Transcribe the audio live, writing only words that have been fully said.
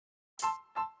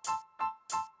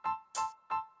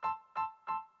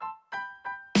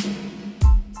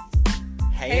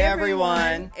Hey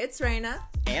everyone, it's Raina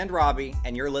and Robbie,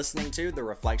 and you're listening to the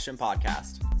Reflection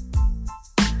Podcast.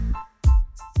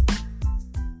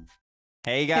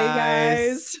 Hey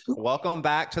guys, welcome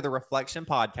back to the Reflection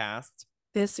Podcast.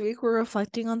 This week we're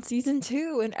reflecting on season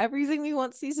 2 and everything we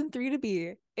want season 3 to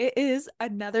be. It is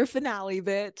another finale,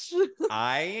 bitch.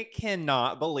 I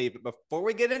cannot believe it. Before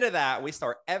we get into that, we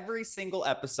start every single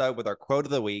episode with our quote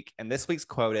of the week, and this week's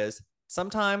quote is,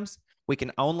 "Sometimes we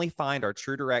can only find our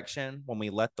true direction when we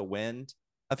let the wind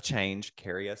of change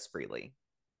carry us freely."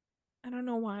 I don't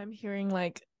know why I'm hearing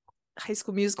like High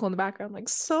School Musical in the background, like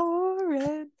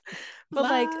soaring, but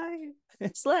like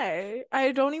slay.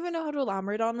 I don't even know how to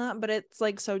elaborate on that, but it's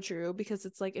like so true, because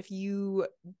it's like if you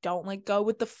don't like go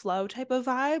with the flow type of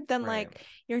vibe, then like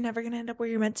you're never gonna end up where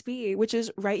you're meant to be, which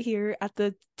is right here at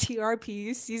the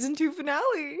TRP season 2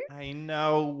 finale. I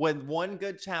know, when one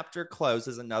good chapter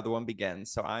closes, another one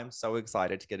begins. So I'm so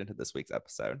excited to get into this week's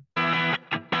episode.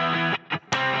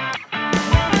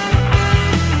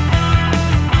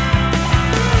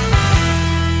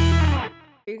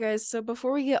 You guys, so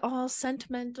before we get all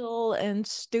sentimental and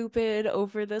stupid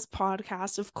over this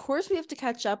podcast, of course we have to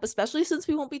catch up, especially since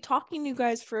we won't be talking to you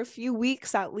guys for a few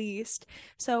weeks at least.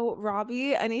 So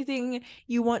Robbie, anything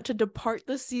you want to depart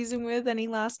this season with? Any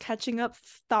last catching up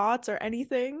thoughts or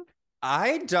anything?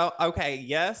 I don't. Okay,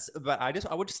 yes, but I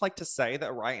would just like to say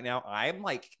that right now I'm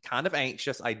like kind of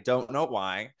anxious. I don't know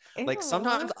why. Like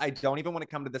sometimes I don't even want to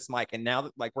come to this mic, and now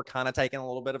that like we're kind of taking a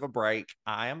little bit of a break,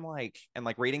 I am like and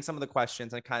like reading some of the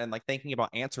questions and kind of like thinking about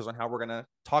answers on how we're gonna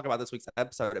talk about this week's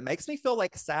episode. It makes me feel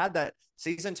like sad that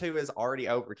season 2 is already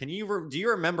over. Do you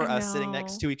remember us sitting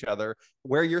next to each other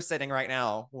where you're sitting right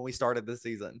now when we started this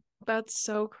season? That's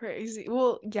so crazy.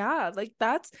 Well, yeah, like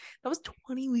that was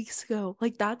 20 weeks ago.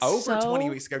 Like that's over 20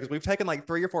 weeks ago, because we've taken like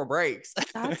 3 or 4 breaks.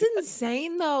 That's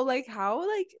insane though. Like how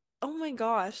like oh my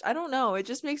gosh, I don't know, it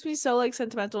just makes me so like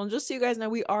sentimental. And just so you guys know,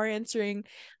 we are answering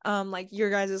like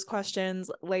your guys' questions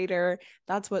later.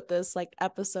 That's what this like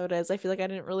episode is. I feel like I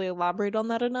didn't really elaborate on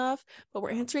that enough, but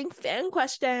we're answering fan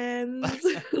questions.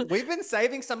 We've been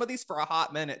saving some of these for a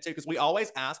hot minute too, because we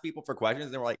always ask people for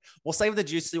questions and we're like, we'll save the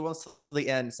juicy ones to the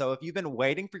end. So if you've been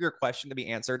waiting for your question to be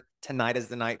answered, tonight is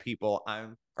the night, people.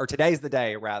 Or today's the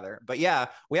day, rather. But yeah,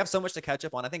 we have so much to catch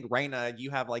up on. I think, Raina, you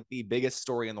have like the biggest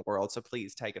story in the world, so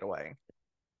please take it away.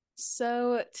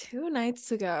 So 2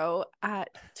 nights ago at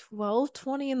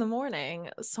 12:20 in the morning,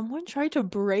 someone tried to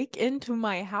break into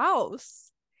my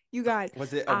house. You guys,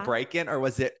 was it a break-in or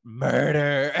was it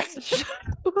murder?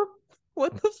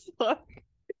 What the fuck?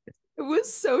 It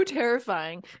was so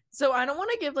terrifying. So I don't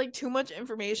want to give like too much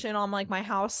information on like my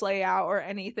house layout or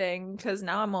anything, because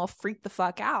now I'm all freaked the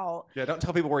fuck out. Yeah, don't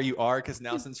tell people where you are, because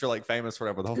now since you're like famous or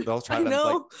whatever, they'll try to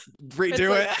like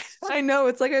redo it. I know,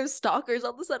 it's like I have stalkers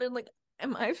all of a sudden. Like,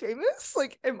 am I famous?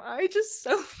 Like, am I just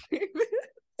so famous?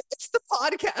 It's the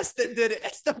podcast that did it.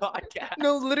 It's the podcast.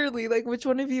 No, literally, like, which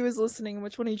one of you is listening?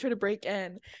 Which one of you tried to break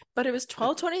in? But it was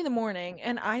 12:20 in the morning,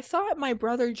 and I thought my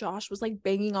brother Josh was like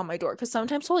banging on my door, because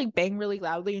sometimes he'll like bang really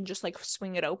loudly and just like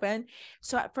swing it open.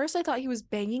 So at first I thought he was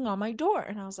banging on my door,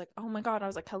 and I was like, oh my god. I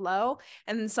was like, hello,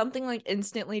 and then something like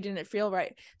instantly didn't feel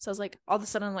right. So I was like, all of a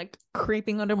sudden I'm like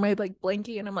creeping under my like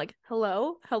blankie, and I'm like,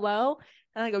 hello,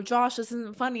 and I go, Josh, this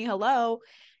isn't funny, hello.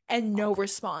 And no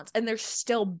response, and they're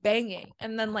still banging.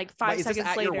 And then like 5 seconds later, is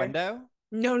this at your window?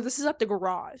 No, this is up the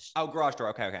garage. Oh, garage door.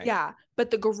 Okay. Yeah,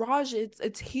 but the garage,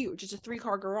 it's huge. It's a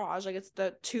 3-car garage. Like, it's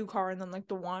the 2-car and then like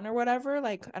the 1 or whatever.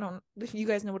 Like, I don't, if you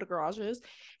guys know what a garage is.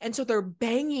 And so they're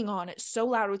banging on it so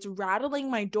loud, it's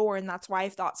rattling my door, and that's why I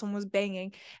thought someone was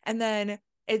banging. And then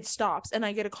it stops, and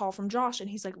I get a call from Josh, and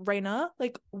he's like, Raina,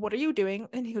 like, what are you doing?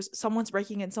 And he goes, someone's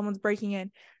breaking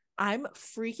in. I'm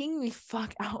freaking the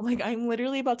fuck out. Like, I'm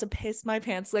literally about to piss my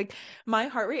pants. Like, my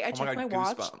heart rate, I checked my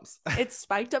watch. It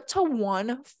spiked up to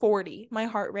 140, my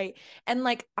heart rate. And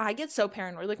like, I get so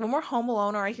paranoid. Like, when we're home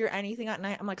alone or I hear anything at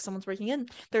night, I'm like, someone's breaking in.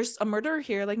 There's a murderer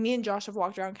here. Like, me and Josh have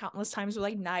walked around countless times with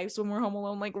like knives when we're home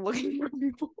alone, like looking for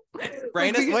people.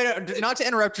 Raina, wait, not to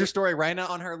interrupt your story, Raina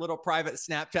on her little private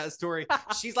Snapchat story,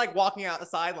 she's like walking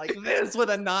outside like this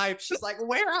with a knife. She's like,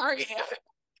 where are you?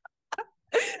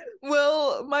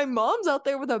 Well, my mom's out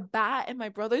there with a bat, and my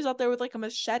brother's out there with like a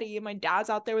machete, and my dad's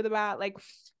out there with a bat. Like,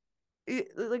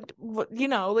 you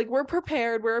know, like, we're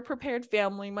prepared. We're a prepared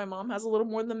family. My mom has a little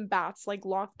more than bats like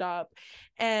locked up,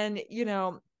 and you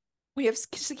know, we have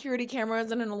security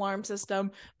cameras and an alarm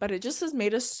system, but it just has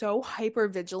made us so hyper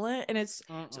vigilant. And it's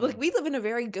like, we live in a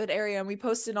very good area, and we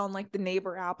posted on like the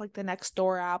neighbor app, like the next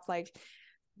door app, like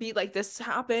be like, this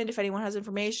happened, if anyone has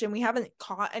information. We haven't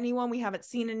caught anyone, we haven't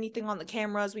seen anything on the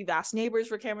cameras, we've asked neighbors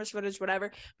for cameras footage,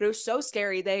 whatever, but it was so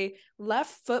scary. They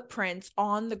left footprints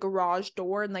on the garage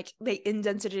door and like they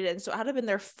indented it in, so it had to have been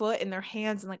their foot and their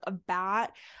hands and like a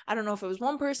bat. I don't know if it was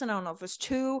one person, I don't know if it was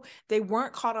two. They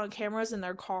weren't caught on cameras in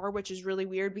their car, which is really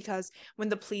weird because when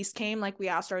the police came, like we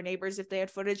asked our neighbors if they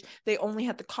had footage, they only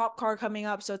had the cop car coming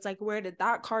up, so it's like, where did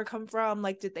that car come from?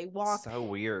 Like, did they walk? So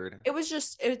weird.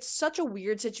 It's such a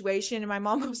weird situation. And my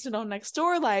mom posted on next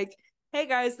door like, hey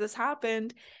guys, this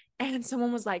happened. And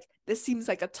someone was like, this seems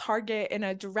like a target and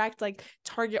a direct like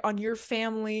target on your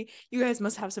family. You guys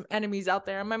must have some enemies out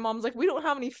there. And my mom's like, we don't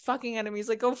have any fucking enemies.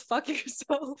 Like, go fuck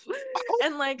yourself. Oh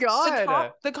And like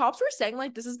God. the cops were saying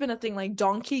like this has been a thing, like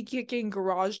donkey kicking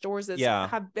garage doors that Yeah.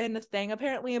 have been a thing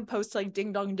apparently, and post like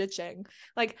ding dong ditching.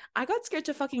 Like, I got scared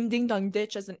to fucking ding dong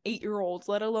ditch as an 8-year-old,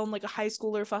 let alone like a high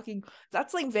schooler. Fucking,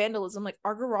 that's like vandalism. Like,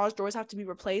 our garage doors have to be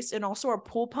replaced, and also our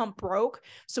pool pump broke,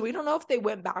 so we don't know if they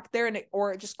went back there and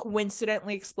or it just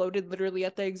coincidentally exploded literally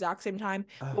at the exact same time.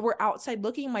 But we're outside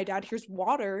looking, my dad hears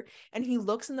water and he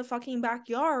looks in the fucking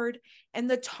backyard, and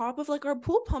the top of like our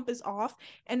pool pump is off,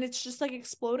 and it's just like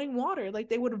exploding water. Like,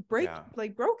 they would have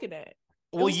broken it.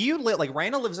 Well, you live like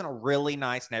Raina lives in a really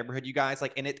nice neighborhood, you guys.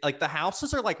 Like, and it like the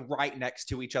houses are like right next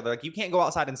to each other. Like, you can't go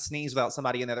outside and sneeze without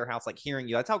somebody in the other house like hearing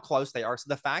you. That's how close they are. So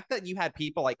the fact that you had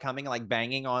people like coming and like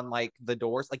banging on like the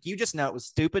doors, like you just know it was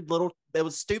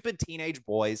stupid teenage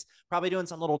boys probably doing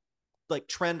some little like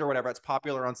trend or whatever that's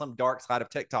popular on some dark side of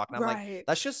TikTok. And I'm like,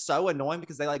 that's just so annoying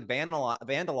because they like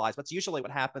vandalize. That's usually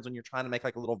what happens when you're trying to make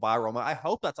like a little viral moment. I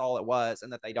hope that's all it was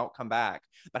and that they don't come back.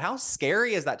 But how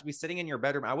scary is that to be sitting in your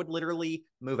bedroom? I would literally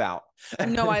move out.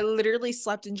 No, I literally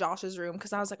slept in Josh's room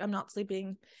because I was like, I'm not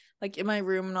sleeping like in my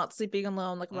room. I'm not sleeping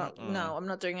alone. Like, I'm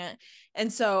not doing it.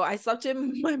 And so I slept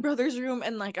in my brother's room,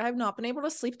 and like, I've not been able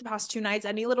to sleep the past 2 nights.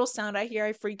 Any little sound I hear,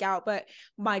 I freak out. But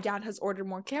my dad has ordered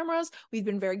more cameras. We've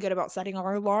been very good about setting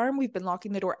our alarm. We've been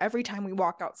locking the door every time we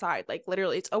walk outside. Like,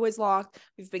 literally, it's always locked.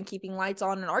 We've been keeping lights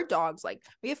on. And our dogs, like,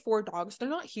 we have 4 dogs. They're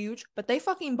not huge, but they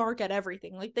fucking bark at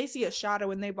everything. Like, they see a shadow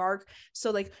and they bark.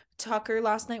 So like, Tucker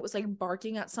last night was like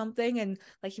barking at something, and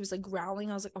like he was like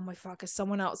growling. I was like, oh my fuck, is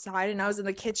someone outside? And I was in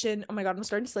the kitchen. Oh my god, I'm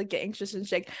starting to like get anxious and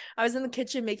shake. I was in the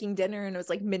kitchen making dinner, and it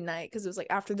was like midnight because it was like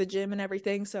after the gym and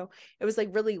everything, so it was like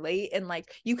really late, and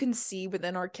like you can see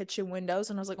within our kitchen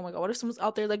windows. And I was like, oh my god, what if someone's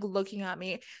out there like looking at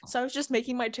me? So I was just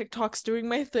making my TikToks, doing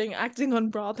my thing, acting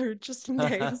unbothered just in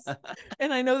case.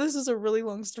 And I know this is a really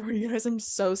long story, guys. I'm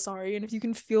so sorry, and if you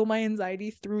can feel my anxiety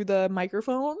through the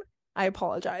microphone, I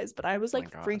apologize, but I was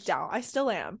like freaked out. I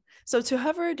still am. So to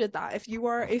whoever did that, if you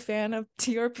are a fan of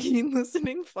TRP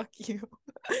listening, fuck you.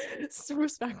 So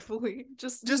respectfully,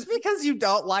 just because you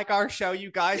don't like our show, you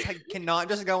guys cannot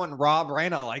just go and rob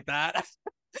Raina like that.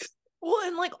 Well,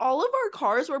 and like all of our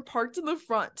cars were parked in the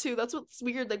front too. That's what's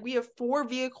weird. Like, we have 4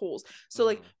 vehicles, so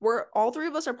like we're all 3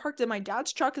 of us are parked, and my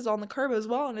dad's truck is on the curb as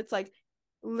well. And it's like,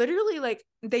 literally, like,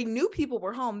 they knew people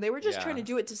were home. They were just trying to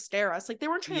do it to scare us. Like, they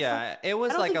weren't trying to it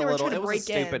was like it was a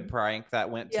stupid prank that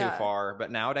went too far,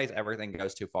 but nowadays everything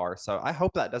goes too far. So I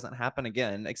hope that doesn't happen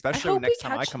again, especially next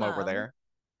time I come over there.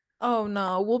 Oh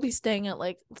no, we'll be staying at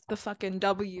like the fucking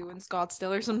W in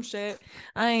Scottsdale or some shit.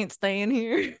 I ain't staying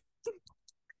here.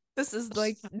 This is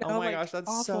like, no, oh my gosh, that's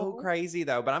awful. So crazy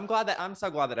though. But I'm so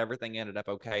glad that everything ended up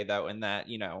okay though, and that,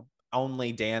 you know,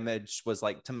 only damage was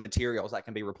like to materials that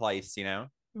can be replaced, you know?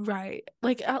 Right.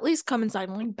 Like, at least come inside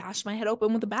and like bash my head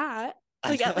open with a bat.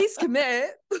 Like, at least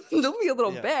commit. Don't be a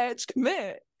little bitch.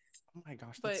 Commit. Oh my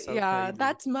gosh, that's so crazy.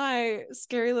 That's my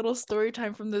scary little story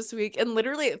time from this week. And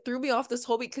literally, it threw me off this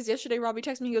whole week because yesterday Robbie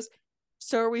texted me, he goes,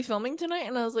 so are we filming tonight?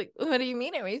 And I was like, what do you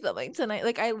mean are we filming tonight?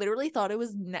 Like, I literally thought it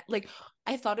was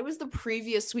I thought it was the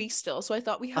previous week still, so I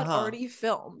thought we had already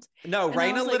filmed. No, and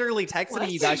Raina literally texted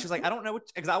me, you guys. She's like, I don't know,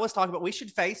 because I was talking about we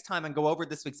should FaceTime and go over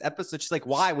this week's episode. She's like,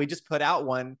 why? We just put out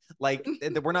one. Like,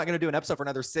 we're not going to do an episode for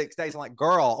another 6 days. I'm like,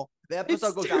 girl, the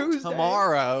episode goes out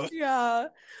tomorrow. Yeah,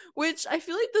 which I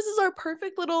feel like this is our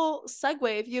perfect little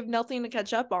segue if you have nothing to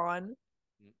catch up on.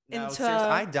 No, seriously,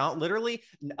 I don't. Literally,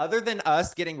 other than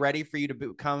us getting ready for you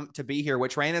to come to be here,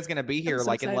 which Raina's going to be here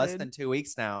like in less than 2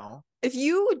 weeks now. If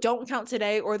you don't count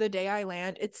today or the day I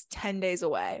land, it's 10 days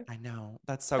away. I know.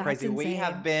 That's so crazy. Insane. We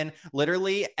have been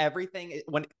literally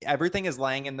when everything is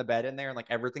laying in the bed in there and like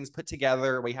everything's put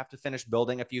together. We have to finish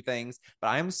building a few things, but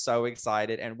I'm so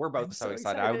excited, and we're both so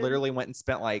excited. I literally went and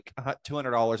spent like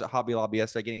 $200 at Hobby Lobby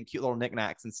yesterday getting cute little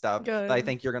knickknacks and stuff that I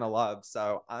think you're going to love.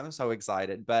 So I'm so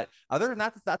excited. But other than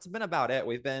that, that's been about it.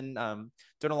 We've been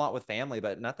doing a lot with family,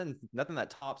 but nothing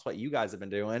that tops what you guys have been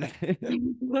doing.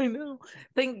 I know.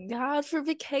 Thank God. out for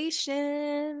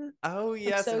vacation. Oh I'm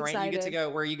yes, so and right, you get to excited. go.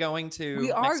 Where are you going We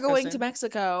to? are Mexico going to soon?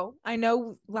 Mexico. I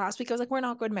know last week I was like, we're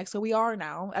not going to Mexico. We are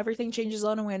now. Everything changes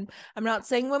on a whim. I'm not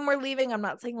saying when we're leaving. I'm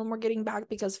not saying when we're getting back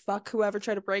because fuck whoever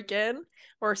tried to break in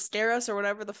or scare us or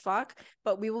whatever the fuck.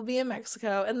 But we will be in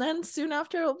Mexico. And then soon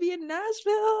after we'll be in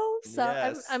Nashville. So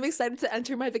Yes. I'm excited to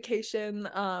enter my vacation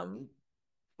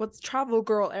what's travel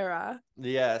girl era.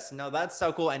 Yes, no, that's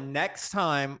so cool. And next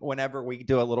time, whenever we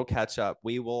do a little catch up,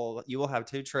 you will have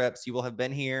two trips. You will have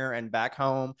been here and back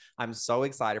home. I'm so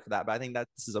excited for that. But I think that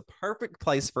this is a perfect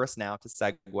place for us now to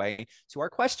segue to our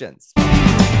questions.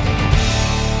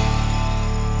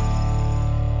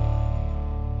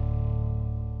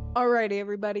 Alrighty,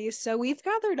 everybody. So we've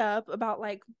gathered up about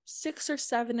like 6 or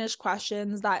 7-ish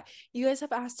questions that you guys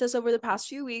have asked us over the past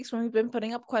few weeks when we've been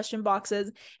putting up question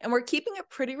boxes, and we're keeping it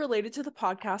pretty related to the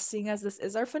podcast, seeing as this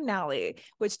is our finale,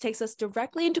 which takes us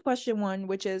directly into question one,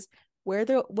 which is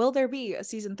will there be a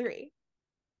season 3?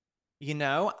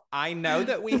 I know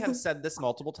that we have said this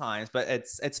multiple times, but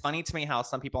it's funny to me how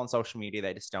some people on social media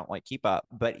they just don't like keep up.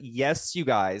 But yes, you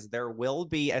guys, there will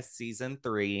be a season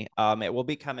 3. It will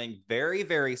be coming very,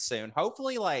 very soon.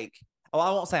 Hopefully, like, oh, I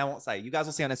won't say. You guys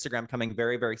will see on Instagram coming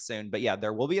very, very soon. But yeah,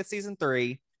 there will be a season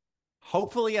 3.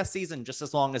 Hopefully, a season just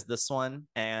as long as this one,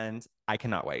 and I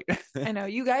cannot wait. I know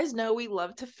you guys know we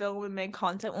love to film and make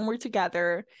content when we're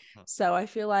together. So I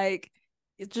feel like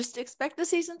just expect the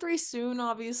season 3 soon.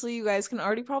 Obviously, you guys can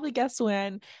already probably guess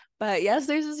when. But yes,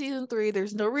 there's a season 3.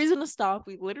 There's no reason to stop.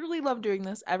 We literally love doing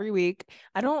this every week.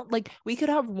 I don't like we could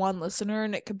have one listener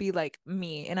and it could be like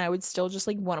me, and I would still just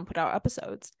like want to put out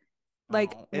episodes.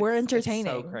 Like Oh, we're it's so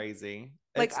entertaining. crazy.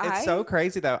 Like It's so I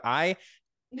crazy though. I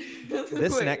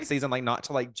this next Wait. season, like not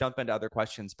to like jump into other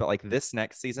questions, but like this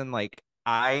next season, like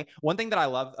I one thing that I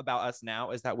love about us now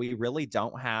is that we really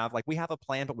don't have like we have a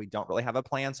plan, but we don't really have a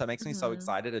plan. So it makes me so Mhm.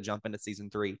 excited to jump into season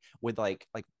 3 with like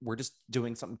we're just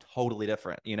doing something totally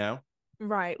different, you know?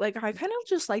 Right. Like I kind of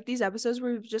just like these episodes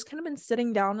where we've just kind of been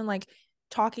sitting down and like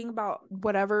talking about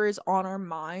whatever is on our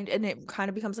mind, and it kind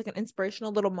of becomes like an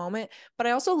inspirational little moment. But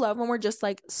I also love when we're just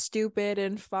like stupid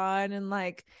and fun and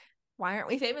like why aren't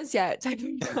we famous yet type of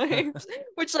vibes.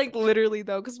 Which like literally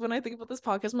though, because when I think about this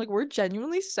podcast, I'm like, we're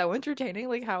genuinely so entertaining.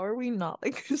 Like, how are we not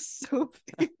like so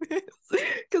famous?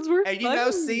 Because we're And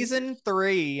funny. season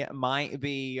 3 might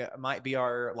be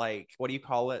our like what do you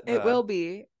call it? It will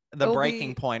be. The It will breaking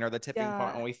be, point or the tipping point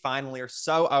yeah. when we finally are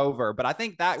so over. But I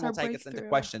think that It's will our take us into breakthrough.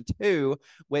 question 2,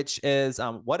 which is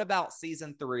what about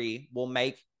season 3 will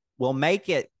make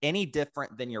it any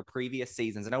different than your previous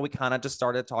seasons? I know we kind of just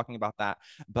started talking about that,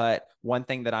 but one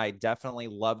thing that I definitely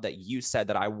love that you said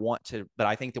that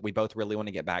I think that we both really want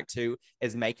to get back to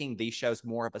is making these shows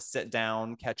more of a sit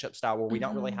down catch up style where we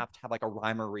don't really Mhm. have to have like a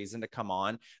rhyme or reason to come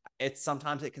on. It's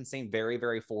sometimes it can seem very,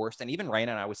 very forced. And even Raina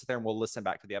and I would sit there and we'll listen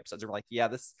back to the episodes and we're like, yeah,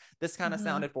 this kind of Mhm.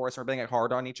 sounded forced. We're being like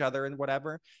hard on each other and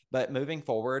whatever. But moving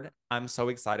forward, I'm so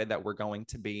excited that we're going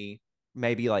to be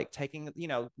maybe like taking,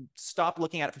 stop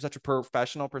looking at it from such a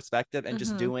professional perspective and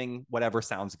just Mhm. doing whatever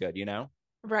sounds good, you know?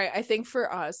 Right. I think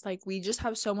for us, like we just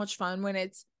have so much fun when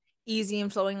it's easy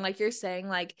and flowing, like you're saying,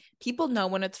 like people know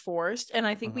when it's forced. And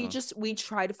I think Mm-hmm. we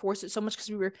try to force it so much because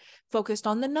we were focused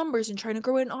on the numbers and trying to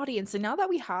grow an audience. And now that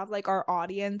we have like our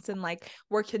audience and like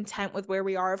we're content with where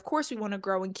we are, of course we want to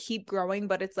grow and keep growing.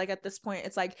 But it's like at this point,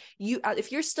 it's like you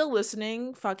if you're still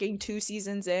listening, fucking 2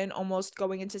 seasons in, almost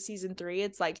going into season 3,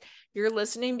 it's like you're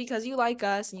listening because you like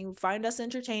us and you find us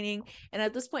entertaining. And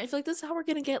at this point, I feel like this is how we're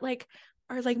gonna get like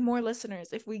are like more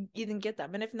listeners if we even get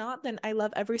them. And if not, then I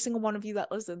love every single one of you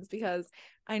that listens because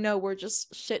I know we're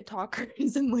just shit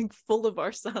talkers and like full of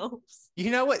ourselves.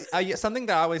 You know what? Something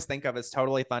that I always think of as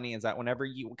totally funny is that whenever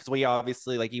because we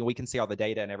obviously like we can see all the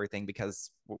data and everything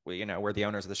because we're the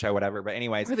owners of the show, whatever. But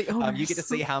anyways, We're the you get to owners.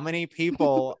 see how many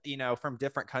people from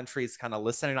different countries kind of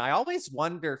listen. And I always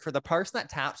wonder for the person that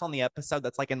taps on the episode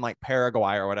that's like in like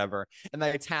Paraguay or whatever, and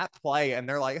they tap play and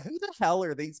they're like, "Who the hell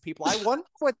are these people?" I wonder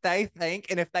what they think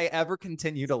and if they ever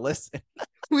continue to listen.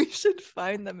 We should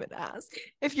find them and ask.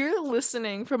 If you're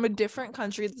listening from a different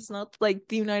country that's not like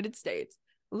the United States,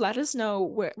 let us know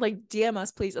where, like DM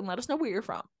us please and let us know where you're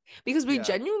from, because we Yeah.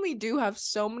 genuinely do have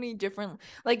so many different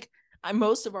like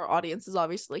most of our audience is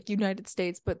obviously like United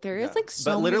States, but there is Yeah. like But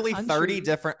so many literally 30 countries.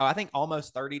 different, I think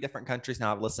almost 30 different countries now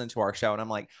have listened to our show. And I'm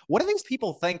like, what do these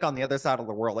people think on the other side of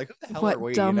the world? Like, who the hell are What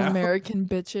we, dumb American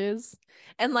bitches.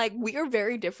 And like we are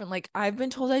very different. Like I've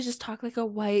been told I just talk like a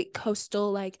white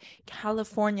coastal like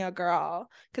California girl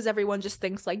because everyone just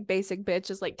thinks like basic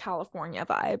bitch is like California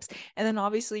vibes. And then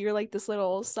obviously you're like this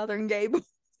little southern gay boy.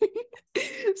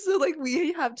 So like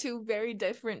we have two very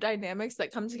different dynamics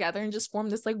that come together and just form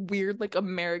this like weird like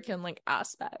American like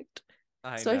aspect.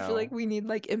 I So I feel like know. we need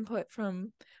like input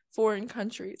from foreign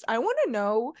countries. I want to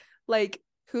know like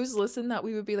who's listened that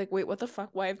we would be like, wait, what the fuck?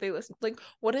 Why have they listened? Like,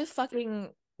 what if fucking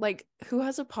like who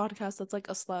has a podcast that's like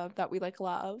a celeb that we like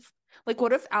love? Like,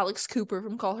 what if Alex Cooper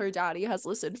from Call Her Daddy has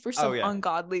listened for Oh some yeah.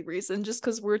 ungodly reason just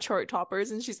because we're chart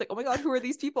toppers and she's like, oh my god, who are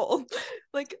these people?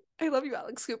 Like, I love you,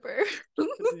 Alex Cooper.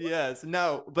 Yes.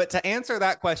 No. But to answer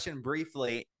that question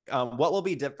briefly, what will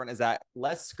be different is that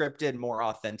less scripted, more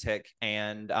authentic,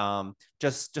 and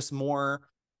just more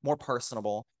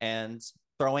personable, and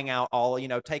throwing out all,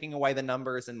 taking away the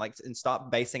numbers, and like and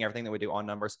stop basing everything that we do on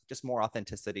numbers. Just more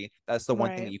authenticity. That's the one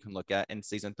thing Right. that you can look at in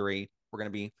season 3. We're gonna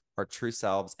be our true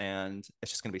selves, and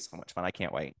it's just gonna be so much fun. I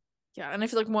can't wait. Yeah, and I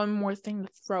feel like one more thing to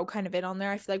throw kind of in on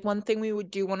there. I feel like one thing we would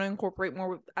do want to incorporate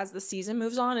more as the season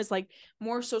moves on is like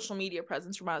more social media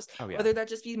presence from us. Oh yeah. Whether that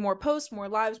just be more posts, more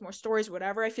lives, more stories,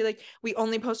 whatever. I feel like we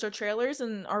only post our trailers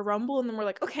and our Rumble, and then we're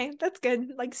like, okay, that's good.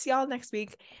 Like, see y'all next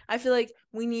week. I feel like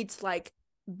we need to like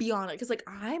be on it because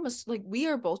like we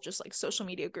are both just like social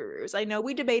media gurus. I know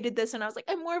we debated this, and I was like,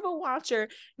 I'm more of a watcher.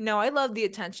 No, I love the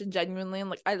attention genuinely, and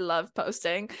like I love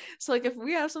posting. So like if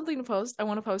we have something to post, I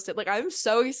want to post it. Like I'm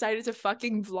so excited to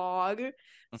fucking vlog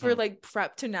for Mhm. like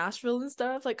prep to Nashville and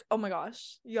stuff. Like, oh my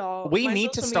gosh, y'all, We my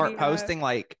need to social start media. posting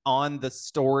like on the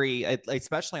story,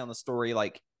 especially on the story,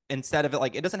 like instead of it,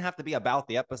 like it doesn't have to be about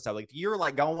the episode. Like if you're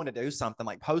like going to do something,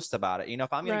 like post about it.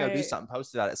 If I'm gonna go do Right. something,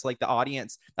 post about it. So like the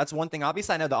audience, that's one thing.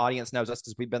 Obviously, I know the audience knows us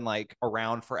because we've been like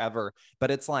around forever, but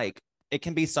it's like it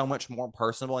can be so much more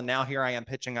personal. And now here I am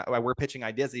pitching, we're pitching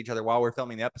ideas at each other while we're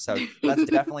filming the episode. That's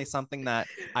definitely something that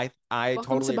I Welcome to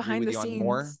totally agree behind with the you on.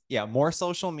 More, scenes. yeah, more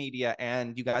social media,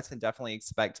 and you guys can definitely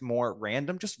expect more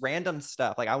random, just random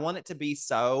stuff. Like I want it to be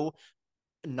so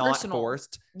not Personal.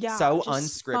 forced, Yeah, so just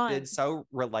fun. unscripted, so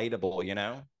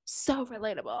relatable. So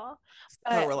relatable. So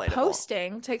But relatable.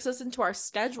 posting takes us into our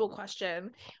schedule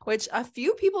question, which a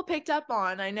few people picked up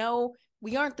on. I know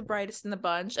we aren't the brightest in the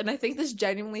bunch, and I think this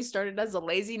genuinely started as a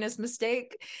laziness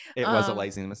mistake. It was a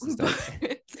laziness But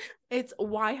mistake. it's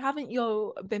why haven't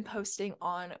you been posting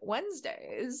on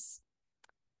Wednesdays?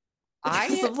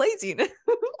 Because I of laziness.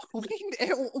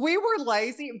 we were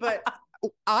lazy, but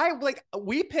I like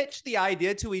we pitched the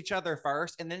idea to each other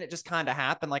first, and then it just kind of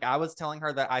happened. Like I was telling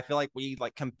her that I feel like we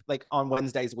like on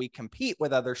Wednesdays we compete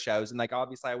with other shows, and like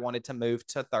obviously I wanted to move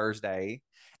to Thursday,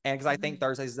 and because I think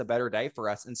Thursdays is a better day for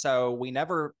us, and so we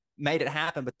never made it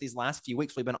happen. But these last few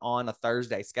weeks we've been on a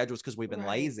Thursday schedules because we've been Right.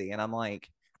 lazy, and I'm like,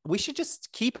 we should just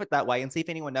keep it that way and see if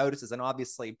anyone notices. And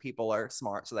obviously, people are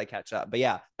smart, so they catch up. But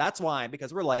yeah, that's why,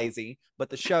 because we're lazy.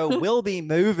 But the show will be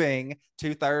moving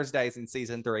to Thursdays in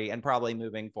season 3, and probably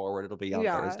moving forward, it'll be on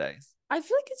Yeah. Thursdays. I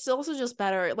feel like it's also just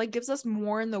better. It like gives us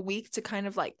more in the week to kind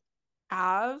of like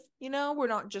we're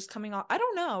not just coming off. I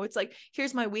don't know. It's like,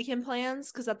 here's my weekend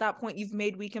plans, because at that point you've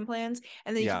made weekend plans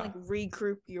and then you can Yeah. like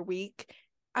regroup your week.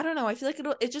 I don't know. I feel like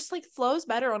it just like flows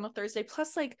better on a Thursday.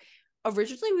 Plus, like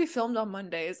originally we filmed on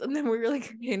Mondays and then we were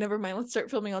like, okay, never mind, let's start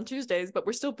filming on Tuesdays, but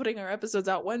we're still putting our episodes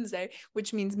out Wednesday,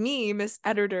 which means me, Miss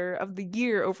Editor of the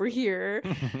Year over here,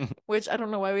 which I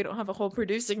don't know why we don't have a whole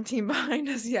producing team behind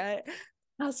us yet,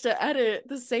 has to edit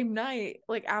the same night,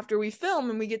 like after we film,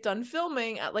 and we get done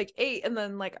filming at like 8, and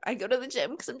then like I go to the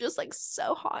gym because I'm just like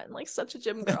so hot and like such a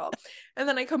gym girl, and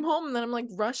then I come home and then I'm like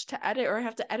rushed to edit, or I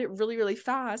have to edit really really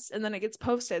fast, and then it gets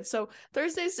posted. So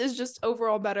Thursdays is just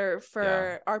overall better Yeah.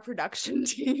 for our production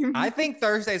team. I think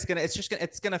Thursday's gonna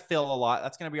it's gonna feel a lot.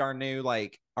 That's gonna be our new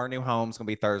our new home's gonna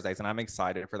be Thursdays, and I'm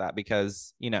excited for that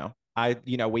because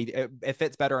it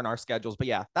fits better in our schedules. But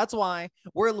yeah, that's why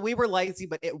we were lazy,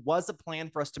 but it was a plan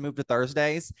for us to move to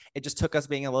Thursdays. It just took us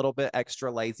being a little bit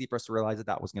extra lazy for us to realize that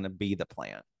that was gonna be the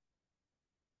plan.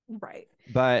 Right.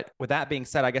 But with that being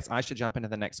said, I guess I should jump into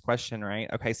the next question, right?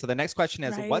 Okay, so the next question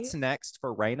is, Right. what's next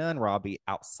for Raina and Robbie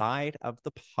outside of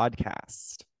the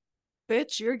podcast?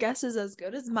 Bitch, your guess is as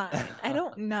good as mine. I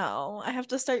don't know. I have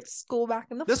to start school back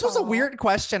in the This was a fall. weird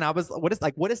question.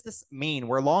 What does this mean?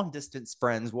 We're long distance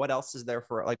friends. What else is there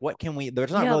for, like, what can we,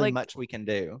 there's not Yeah, really like much we can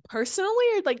do. personally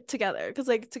or like together? Because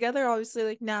like together, obviously,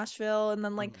 like Nashville, and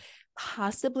then like Mhm.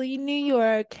 possibly New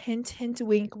York. Hint, hint,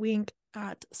 wink, wink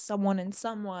at someone and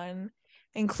someone.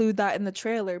 Include that in the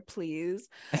trailer, please.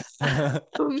 I'm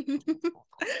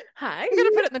Hi.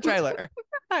 gonna put it in the trailer.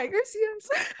 Hi, Garcias.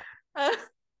 Uh,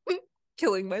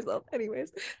 killing myself.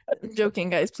 Anyways, joking,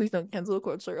 guys. Please don't cancel the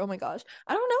quote story. Oh my gosh,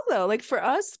 I don't know though. Like for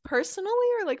us personally,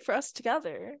 or like for us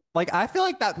together. Like I feel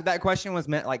like that question was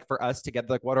meant like for us together.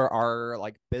 Like, what are our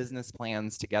like business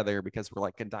plans together? Because we're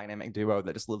like a dynamic duo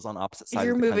that just lives on opposite sides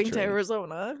You're of the moving to country.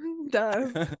 Arizona.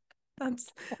 Duh. That's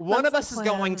One that's of the us is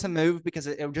going to plan. move because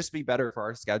it would just be better for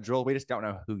our schedule. We just don't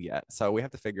know who yet, so we have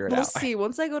to figure it We'll out. see.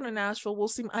 Once I go to Nashville, we'll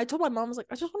see. I told my mom, I was like,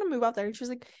 I just want to move out there. And she was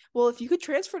like, well, if you could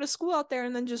transfer to school out there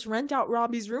and then just rent out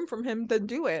Robbie's room from him, then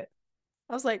do it.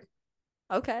 I was like,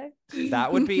 okay.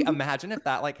 That would be, imagine if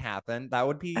that like happened. That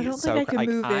would I be don't think so I can like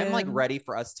move I'm like in. ready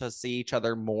for us to see each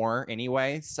other more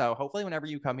anyway. So hopefully whenever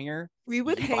you come here, We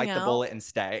would you hang bite the out. bullet and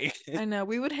stay. I know.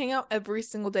 We would hang out every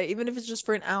single day, even if it's just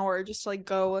for an hour, just to, like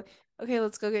go, okay,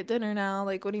 let's go get dinner now.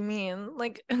 Like, what do you mean?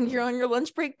 Like, you're on your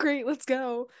lunch break? Great, let's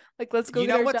go. Like, let's go You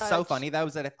get know our what's so Dutch. funny though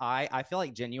is that if I feel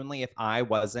like genuinely if I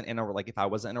wasn't in a like if I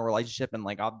wasn't in a relationship and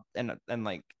like I'll and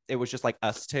like it was just like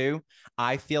us two,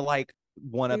 I feel like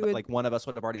We would, one of us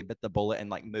would have already bit the bullet and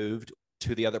like moved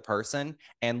to the other person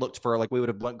and looked for like we would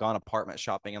have gone apartment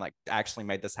shopping and like actually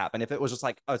made this happen. If it was just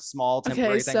like a small okay,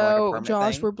 temporary thing or like a so permanent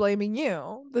Josh, thing, we're blaming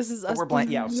you. This is so us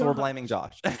blaming so we're blaming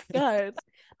Josh. Josh. God,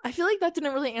 I feel like that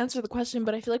didn't really answer the question,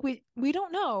 but I feel like we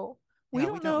don't know. We Yeah,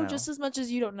 we don't don't know just know. as much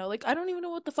as you don't know. Like I don't even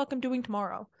know what the fuck I'm doing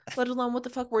tomorrow, let alone what the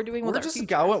fuck we're doing with our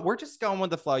future. We're just going with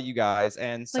the flow, you guys.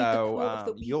 And Like the so quote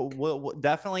of the you'll week. we'll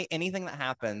definitely anything that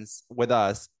happens with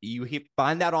us,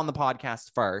 find out on the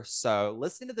podcast first. So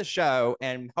listen to the show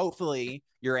and hopefully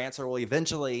your answer will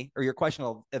eventually or your question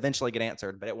will eventually get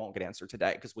answered, but it won't get answered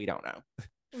today because we don't know.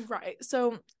 Right.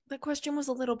 So the question was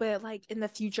a little bit like in the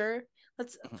future.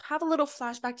 Let's have a little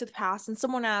flashback to the past. And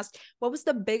someone asked, what was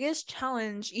the biggest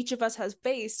challenge each of us has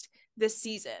faced this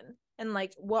season? And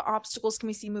like, what obstacles can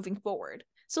we see moving forward?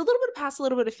 So a little bit of past, a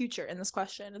little bit of future in this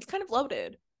question. It's kind of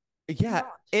loaded. Yeah,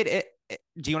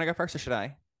 do you want to go first or should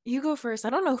I? You go first. I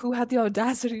don't know who had the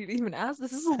audacity to even ask.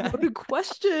 This is a loaded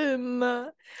question.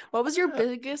 What was your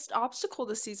biggest obstacle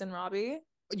this season, Robbie?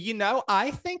 You know,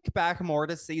 I think back more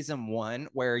to season one,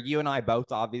 where you and I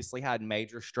both obviously had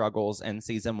major struggles in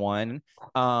season one.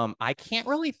 I can't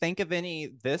really think of any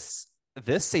this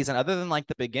season other than like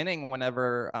the beginning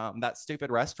whenever that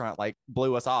stupid restaurant like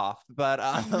blew us off. But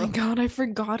Oh my God, I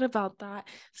forgot about that.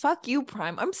 Fuck you,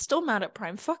 Prime. I'm still mad at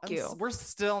Prime. Fuck you. we're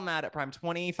still mad at Prime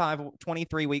 25,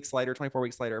 23 weeks later, 24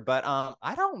 weeks later. But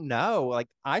I don't know. Like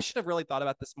I should have really thought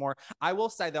about this more. I will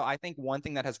say though, I think one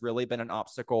thing that has really been an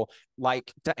obstacle,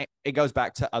 it goes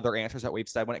back to other answers that we've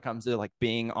said when it comes to like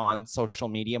being on social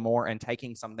media more and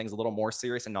taking some things a little more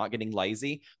serious and not getting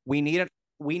lazy.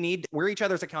 We're each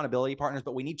other's accountability partners,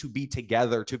 but we need to be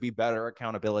together to be better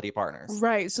accountability partners.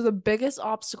 Right. So the biggest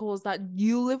obstacle is that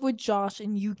you live with Josh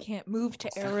and you can't move to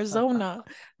Arizona.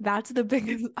 That's the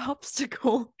biggest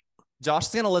obstacle. Josh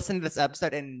is going to listen to this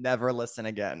episode and never listen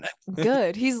again.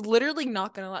 Good. He's literally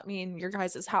not gonna let me in your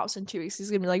guys' house in 2 weeks. He's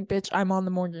gonna be like, bitch, I'm on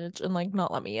the mortgage and like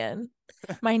not let me in.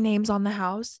 My name's on the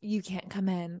house. You can't come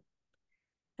in.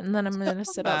 And then I'm gonna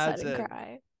sit outside and Imagine.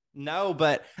 cry. No,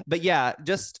 but yeah,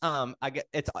 just I get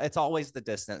it's always the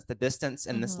distance. The distance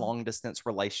in this long distance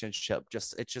relationship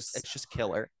it's just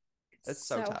killer. It's It's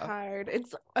so so tough. hard.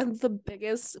 It's the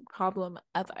biggest problem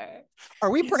ever. Are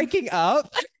we breaking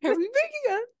up? Are we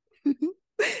breaking up?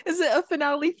 Is it a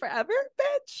finale forever,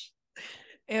 bitch?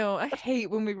 Ew, I hate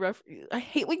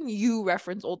when you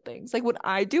reference old things. Like when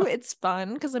I do it, it's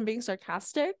fun because I'm being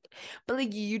sarcastic, but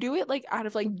like you do it like out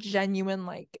of like genuine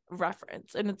like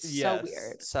reference, and it's so Yes.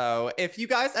 weird. So if you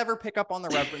guys ever pick up on the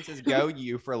references, go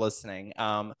you for listening.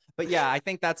 But yeah, I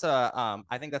think that's a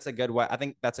good way. I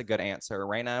think that's a good answer.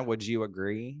 Raina, would you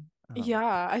agree?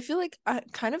 Yeah, I feel like I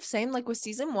kind of same like with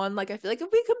season one. Like I feel like if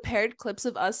we compared clips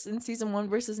of us in season one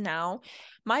versus now,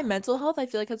 my mental health I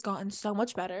feel like has gotten so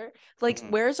much better. Like,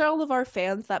 Mhm. where's all of our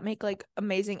fans that make like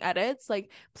amazing edits?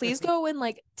 Like, please go and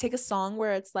like take a song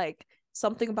where it's like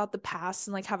something about the past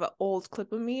and like have an old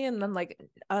clip of me and then like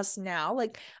us now.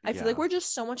 Like, I feel like Yeah. we're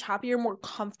just so much happier, more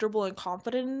comfortable and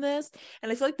confident in this. And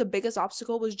I feel like the biggest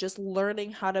obstacle was just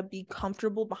learning how to be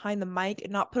comfortable behind the mic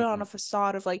and not put on Mhm. a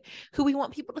facade of like who we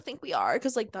want people to think we are.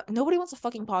 Because like nobody wants a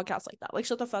fucking podcast like that. Like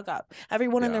shut the fuck up.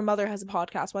 Everyone and Yeah. their mother has a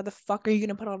podcast. Why the fuck are you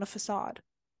gonna put on a facade?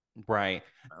 Right.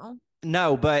 No.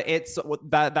 No, but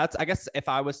that's I guess if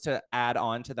I was to add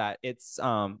on to that, it's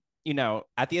you know,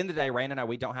 at the end of the day, Rain and I,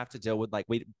 we don't have to deal with like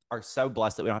we are so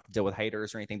blessed that we don't have to deal with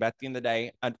haters or anything. But at the end of the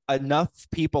day, enough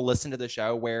people listen to the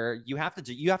show where you have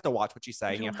to watch what you say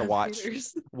We and you don't have to have watch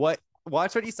haters. what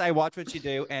watch what you say, watch what you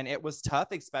do. And it was tough,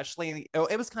 especially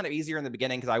it was kind of easier in the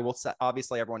beginning because I will say,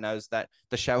 obviously, everyone knows that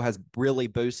the show has really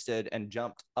boosted and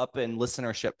jumped up in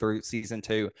listenership through season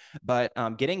 2. But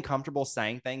getting comfortable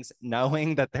saying things,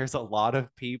 knowing that there's a lot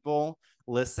of people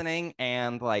listening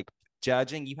and like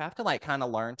judging, you have to like kind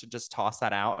of learn to just toss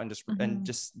that out and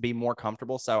just be more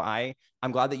comfortable. So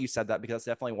I'm glad that you said that, because that's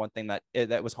definitely one thing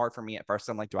that was hard for me at first.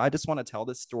 I'm like, do I just want to tell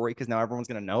this story because now everyone's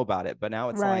going to know about it? But now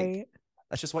it's like, Right.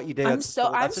 that's just what you do. I'm That's just so the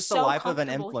I'm that's just the so life of an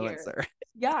comfortable here. influencer.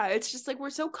 Yeah, it's just like we're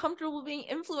so comfortable being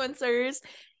influencers.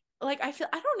 Like I feel,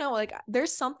 I don't know, like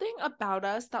there's something about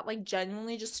us that like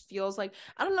genuinely just feels like,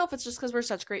 I don't know if it's just because we're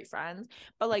such great friends,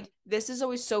 but like this is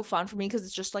always so fun for me because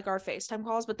it's just like our FaceTime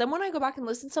calls. But then when I go back and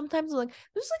listen, sometimes I'm like,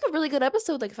 this is like a really good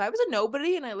episode. Like if I was a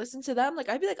nobody and I listened to them, like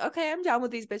I'd be like, okay, I'm down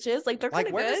with these bitches. Like they're kind Like,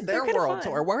 of where is good. They're their kind of world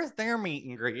tour? fun. Where is their meet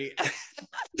and greet?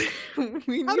 We How need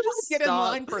do to I get in stop.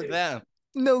 line for them?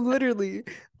 No, literally.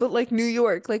 But like New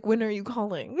York, like when are you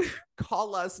calling?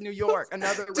 Call us, New York.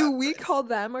 Another Do we reference. call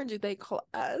them or do they call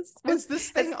us? Is this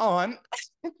thing on?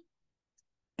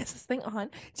 Is this thing on?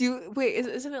 Do you wait?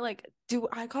 Isn't it like, do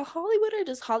I call Hollywood or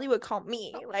does Hollywood call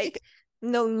me? Like,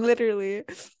 no, literally.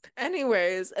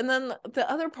 Anyways, and then the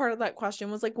other part of that question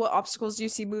was like, what obstacles do you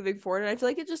see moving forward? And I feel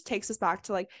like it just takes us back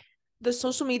to like the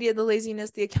social media, the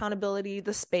laziness, the accountability,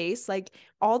 the space. Like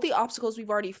all the obstacles we've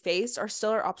already faced are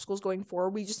still our obstacles going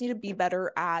forward. We just need to be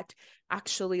better at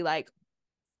actually like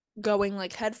going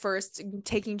like head first,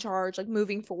 taking charge, like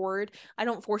moving forward. I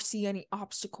don't foresee any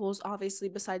obstacles obviously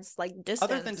besides like Other than just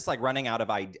distance. like running out of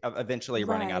eventually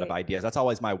running out of Right. ideas. That's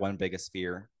always my one biggest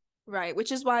fear. Right,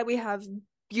 which is why we have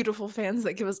beautiful fans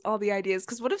that give us all the ideas,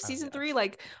 because what if Oh season yes, 3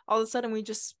 like all of a sudden we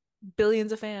just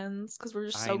billions of fans because we're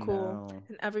just I so cool know.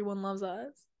 and everyone loves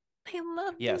us. They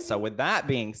love Yeah. So me. with that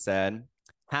being said,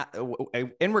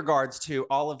 in regards to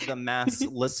all of the mass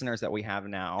listeners that we have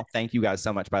now, thank you guys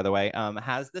so much, by the way.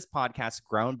 Has this podcast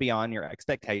grown beyond your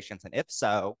expectations? And if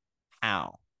so,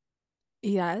 how?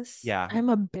 Yes, Yeah. I'm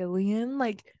a billion.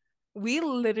 Like, we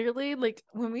literally, like,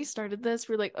 when we started this,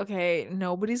 we're like, okay,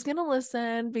 nobody's gonna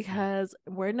listen because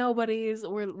we're nobodies.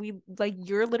 We like,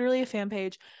 you're literally a fan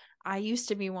page. I used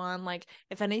to be one. Like,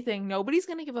 if anything, nobody's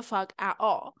gonna give a fuck at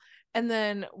all. And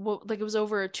then, well, like, it was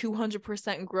over a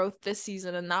 200% growth this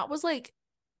season, and that was like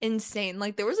insane.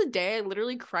 Like, there was a day I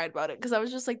literally cried about it because I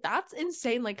was just like, that's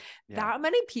insane. Like, Yeah. that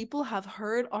many people have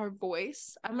heard our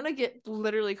voice. I'm gonna get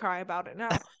literally cry about it now.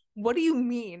 What do you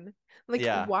mean? Like,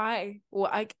 Yeah. why? Well,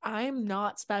 I'm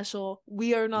not special.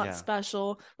 We are not Yeah.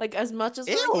 special. Like, as much as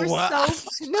we're like, we're Ew.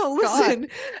 so, no, God. listen,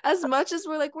 as much as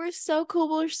we're like, we're so cool,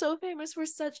 we're so famous, we're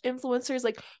such influencers,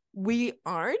 like, we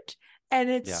aren't. And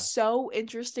it's Yeah. so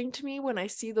interesting to me when I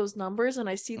see those numbers and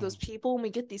I see those Mhm. people and we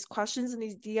get these questions and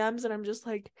these DMs, and I'm just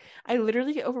like, I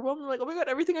literally get overwhelmed. I'm like, oh my God,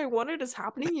 everything I wanted is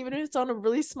happening, even if it's on a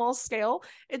really small scale.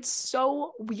 It's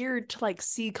so weird to like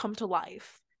see come to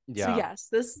life. So Yeah. yes,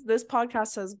 this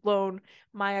podcast has blown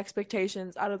my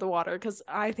expectations out of the water because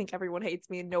I think everyone hates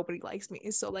me and nobody likes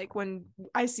me. So like when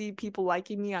I see people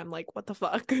liking me, I'm like, what the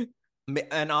fuck?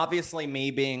 And obviously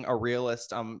me being a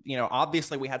realist,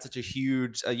 obviously we had such a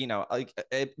huge, like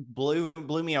it blew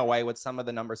me away with some of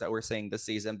the numbers that we're seeing this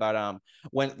season. But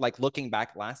when like looking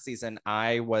back last season,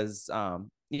 I was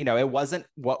it wasn't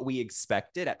what we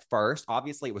expected at first.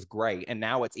 Obviously it was great and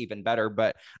now it's even better,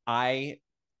 but I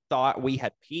thought we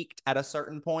had peaked at a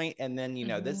certain point, and then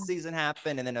this season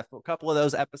happened, and then a couple of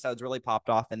those episodes really popped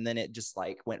off, and then it just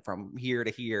like went from here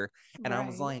to here. And I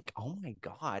was Right. like, oh my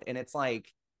God. And it's like,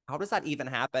 how does that even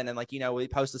happen? And like, we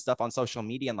posted stuff on social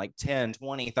media and like 10,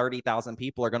 20, 30,000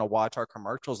 people are going to watch our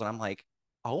commercials. And I'm like,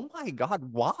 oh my God,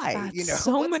 why? That's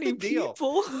so What's the many deal?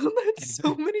 people. That's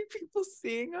so many people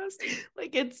seeing us.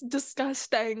 Like it's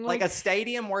disgusting. Like Like a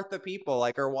stadium worth of people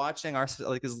like are watching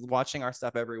is watching our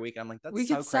stuff every week. I'm like, that's we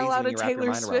could so sell crazy out when a you wrap your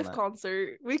Taylor mind around Swift that.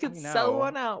 concert. We I could sell know.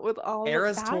 one out with all the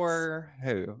Eras that's tour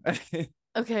who?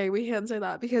 okay, we can't say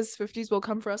that because Swifties will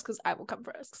come for us because I will come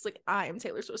for us because like I am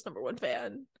Taylor Swift's #1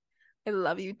 fan. I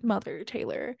love you, Mother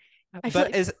Taylor. I feel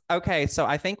But like is okay. So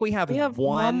I think we have we have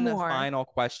one one more. final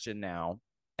question now.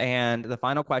 And the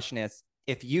final question is,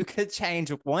 if you could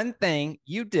change one thing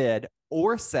you did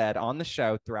or said on the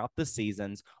show throughout the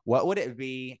seasons, what would it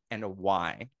be and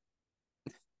why?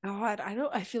 God, I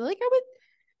don't, I feel like I would,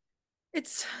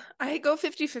 it's, I go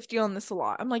 50-50 on this a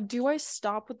lot. I'm like, do I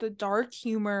stop with the dark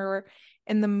humor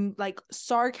and the like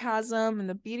sarcasm and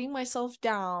the beating myself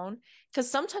down? Because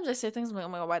sometimes I say things, I'm like, oh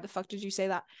my God, why the fuck did you say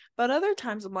that? But other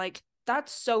times I'm like,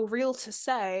 that's so real to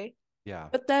say. Yeah.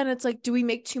 But then it's like, do we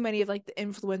make too many of like the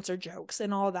influencer jokes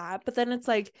and all that? But then it's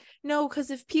like, no, because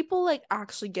if people like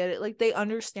actually get it, like they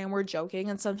understand we're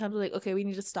joking, and sometimes we're like, okay, we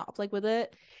need to stop like with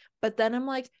it. But then I'm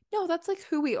like, no, that's like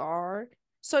who we are.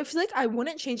 So I feel like I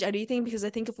wouldn't change anything, because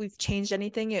I think if we've changed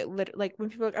anything, like when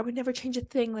people are like, I would never change a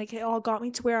thing, like it all got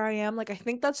me to where I am. Like I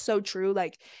think that's so true.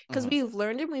 Like because we've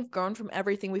learned and we've grown from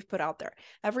everything we've put out there.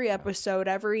 Every episode,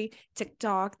 every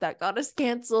TikTok that got us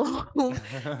canceled,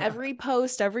 every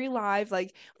post, every live,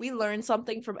 like we learn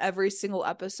something from every single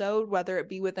episode, whether it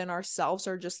be within ourselves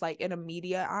or just like in a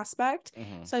media aspect.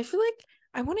 So I feel like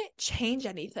I wouldn't change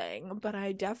anything, but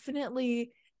I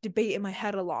definitely debate in my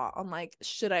head a lot on like,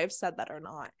 should I have said that or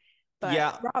not? But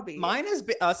Yeah, Robbie, mine is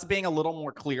us being a little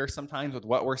more clear sometimes with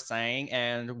what we're saying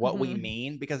and what we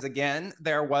mean, because again,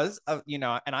 there was a,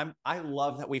 and I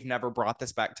love that we've never brought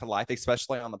this back to life,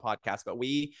 especially on the podcast, but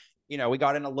we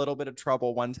got in a little bit of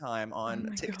trouble one time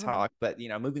on TikTok, but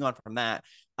moving on from that,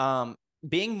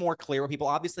 being more clear with people.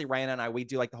 Obviously, Raina and I, we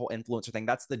do like the whole influencer thing.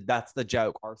 That's the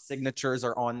joke. Our signatures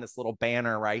are on this little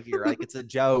banner right here. Like it's a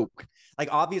joke. Like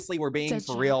obviously we're being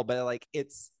for real, but like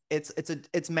it's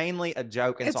mainly a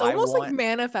joke. And it's so almost like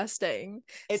manifesting.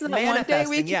 It's so that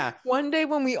manifesting, one day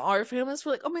when we are famous,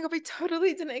 we're like, oh my god, we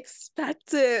totally didn't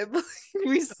expect it.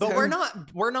 But we're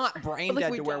not brain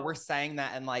dead to where we're saying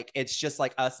that and like it's just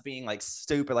like us being like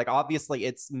stupid. Like obviously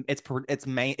it's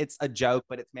a joke,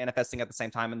 but it's manifesting at the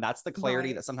same time. And that's the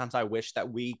clarity that sometimes I wish that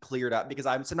we cleared up, because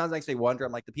I'm sometimes actually wonder,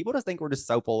 I'm like, the people just think we're just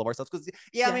so full of ourselves, because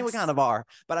I mean we kind of are,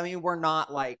 but I mean we're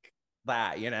not like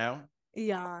that,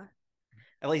 Yeah.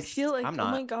 At least I feel like, I'm not.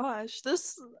 oh my gosh,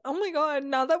 oh my god,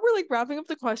 now that we're like wrapping up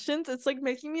the questions, it's like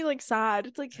making me like sad.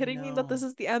 It's like hitting me that this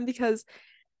is the end, because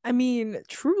I mean,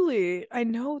 truly, I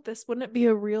know this wouldn't be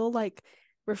a real like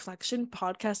reflection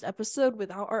podcast episode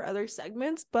without our other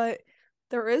segments, but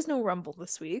there is no Rumble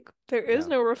this week. There is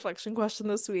no reflection question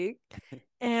this week.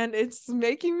 And it's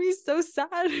making me so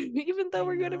sad, even though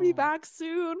we're going to be back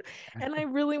soon. And I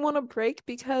really want a break,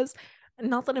 because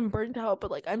not that I'm burnt out,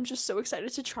 but like I'm just so excited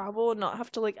to travel and not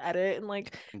have to like edit and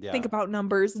like think about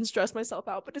numbers and stress myself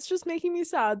out. But it's just making me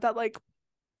sad that like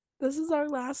this is our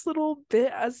last little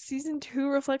bit as season 2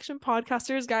 reflection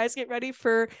podcasters. Guys, get ready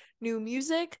for new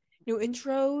music, new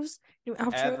intros, new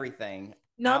outros, everything.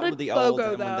 Not a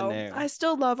logo though. I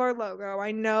still love our logo.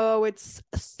 I know it's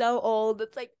so old.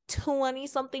 It's like 20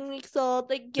 something weeks old.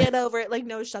 Like get over it. Like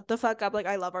no, shut the fuck up. Like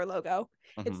I love our logo.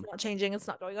 It's not changing. It's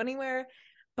not going anywhere.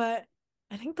 But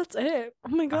I think that's it.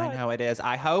 Oh my god. I know it is.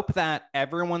 I hope that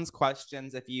everyone's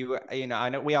questions, if I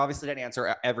know we obviously didn't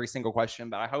answer every single question,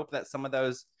 but I hope that some of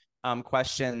those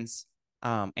questions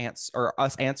or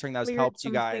us answering those helped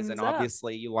you guys, and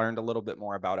obviously you learned a little bit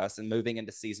more about us. And moving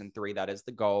into season 3, that is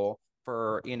the goal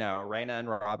for Raina and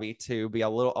Robbie to be a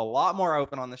lot more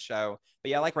open on the show.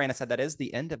 But yeah, like Raina said, that is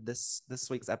the end of this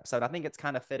week's episode. I think it's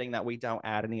kind of fitting that we don't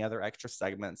add any other extra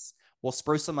segments. We'll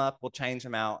spruce them up, we'll change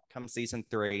them out come season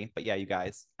 3. But yeah, you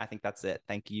guys, I think that's it.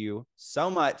 Thank you so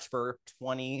much for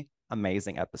 20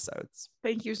 amazing episodes.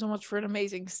 Thank you so much for an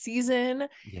amazing season.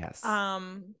 Yes.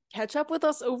 Catch up with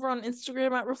us over on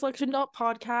Instagram at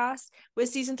reflection.podcast. With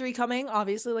season 3 coming,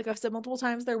 obviously, like I've said multiple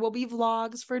times, there will be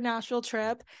vlogs for Nashville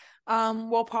trip.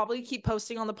 We'll probably keep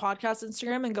posting on the podcast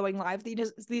Instagram and going live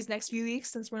these next few weeks,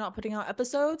 since we're not putting out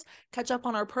episodes. Catch up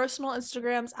on our personal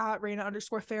Instagrams at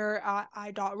Raina_Fair, at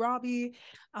I.Robbie.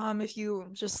 If you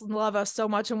just love us so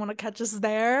much and want to catch us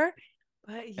there.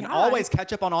 But yeah. And always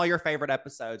catch up on all your favorite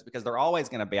episodes, because they're always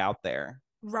going to be out there.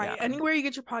 Right. Yeah. Anywhere you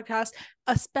get your podcast,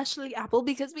 especially Apple,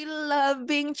 because we love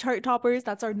being chart toppers.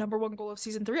 That's our number one goal of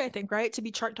season 3, I think, right? To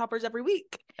be chart toppers every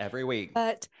week. Every week.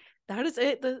 But that is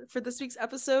it for this week's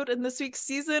episode and this week's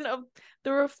season of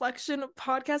the Reflection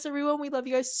podcast, everyone. We love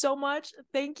you guys so much.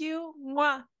 Thank you.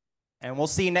 Mwah. And we'll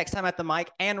see you next time at the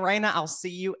mic. And Raina, I'll see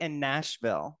you in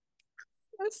Nashville.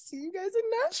 I'll see you guys in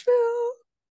Nashville.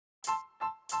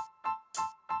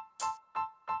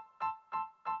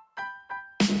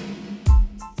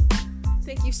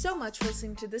 Thank you so much for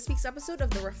listening to this week's episode of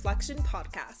the Reflection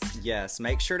Podcast. Yes,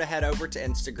 make sure to head over to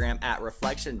Instagram at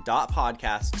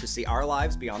reflection.podcast to see our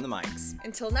lives beyond the mics.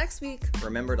 Until next week,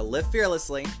 remember to live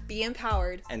fearlessly, be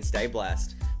empowered, and stay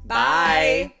blessed.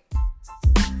 Bye. Bye.